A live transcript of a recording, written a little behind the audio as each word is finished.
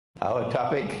Our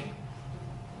topic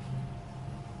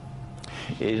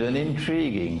is an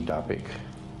intriguing topic.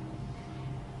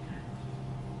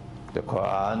 The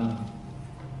Quran,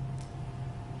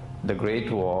 the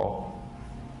Great War,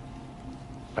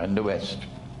 and the West.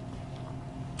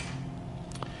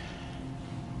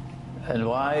 And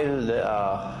while there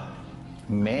are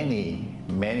many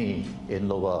in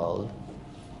the world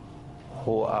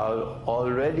who are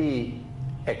already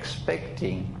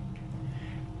expecting,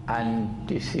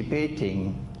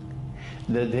 anticipating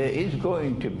that there is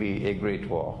going to be a great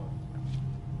war,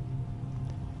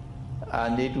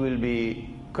 and it will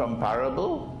be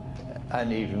comparable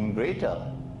and even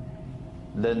greater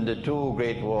than the two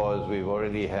great wars we've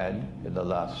already had in the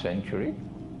last century,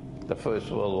 the First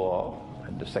World War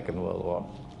and the Second World War.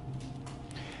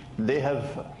 They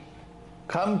have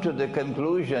come to the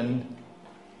conclusion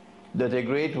that a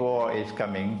great war is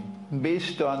coming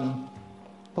based on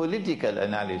political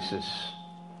analysis,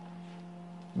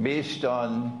 based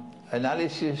on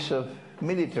analysis of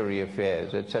military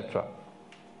affairs, etc.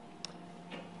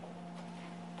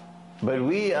 But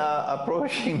we are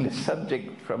approaching the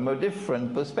subject from a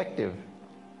different perspective.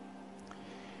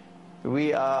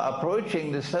 We are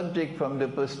approaching the subject from the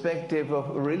perspective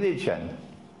of religion.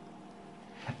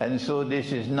 And so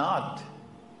this is not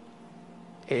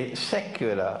a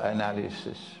secular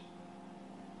analysis.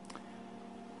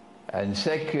 And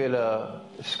secular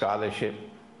scholarship,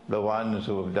 the ones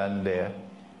who have done their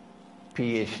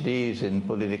PhDs in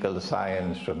political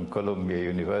science from Columbia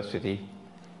University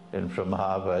and from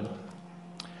Harvard,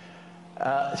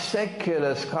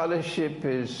 secular scholarship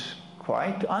is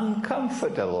quite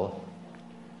uncomfortable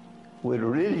with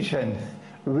religion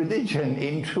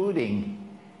intruding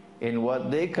in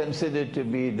what they consider to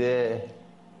be their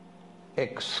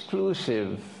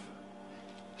exclusive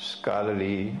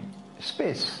scholarly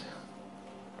space.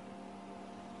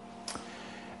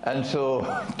 And so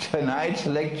tonight's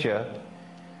lecture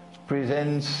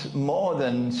presents more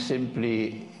than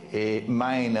simply a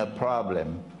minor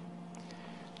problem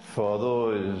for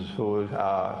those who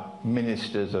are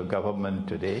ministers of government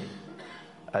today,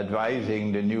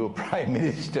 advising the new Prime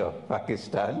Minister of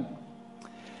Pakistan,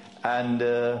 and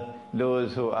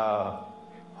those who are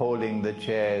holding the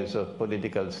chairs of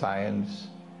political science,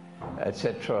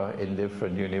 etc., in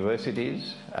different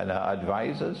universities, and are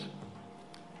advisors.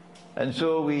 And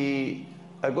so we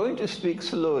are going to speak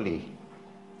slowly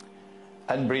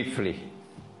and briefly,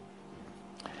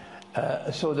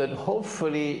 so that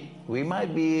hopefully we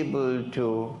might be able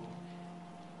to,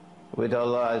 with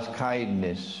Allah's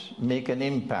kindness, make an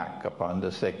impact upon the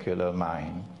secular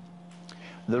mind.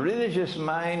 The religious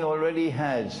mind already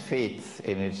has faith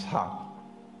in its heart,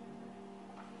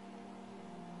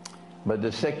 but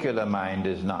the secular mind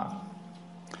is not.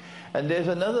 And there's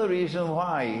another reason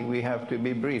why we have to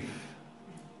be brief.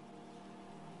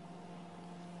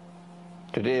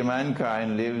 Today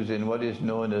mankind lives in what is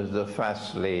known as the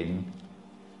fast lane,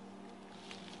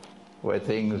 where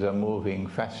things are moving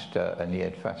faster and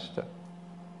yet faster.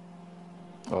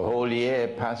 A whole year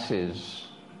passes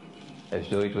as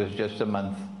though it was just a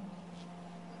month.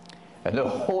 And the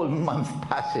whole month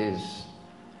passes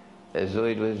as though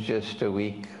it was just a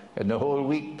week. And the whole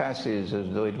week passes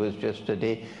as though it was just a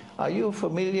day. Are you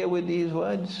familiar with these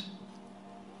words?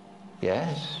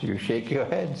 Yes, you shake your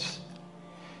heads.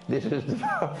 This is the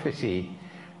prophecy.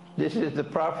 This is the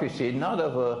prophecy not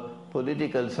of a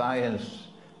political science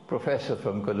professor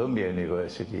from Columbia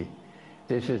University.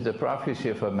 This is the prophecy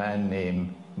of a man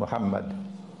named Muhammad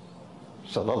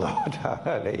sallallahu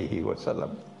alayhi wa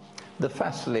sallam. The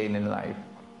fast lane in life.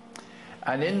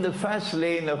 And in the fast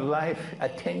lane of life,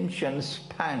 attention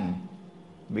span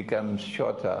becomes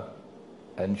shorter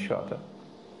and shorter.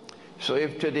 So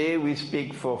if today we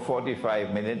speak for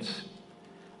 45 minutes,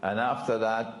 and after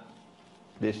that,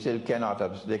 they cannot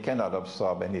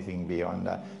absorb anything beyond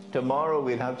that. Tomorrow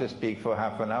we'll have to speak for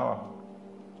half an hour.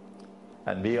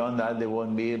 And beyond that, they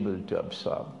won't be able to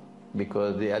absorb,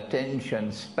 because the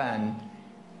attention span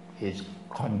is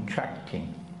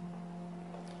contracting.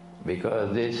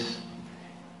 Because this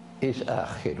is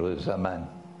Akhirul Zaman,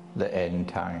 the end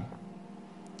time.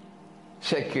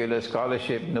 Secular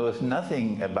scholarship knows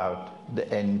nothing about the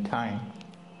end time.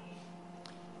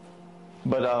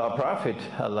 But our Prophet,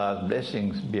 Allah's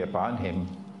blessings be upon him,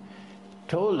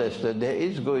 told us that there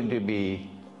is going to be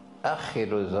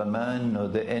Akhirul Zaman, or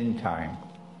the end time.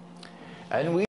 And we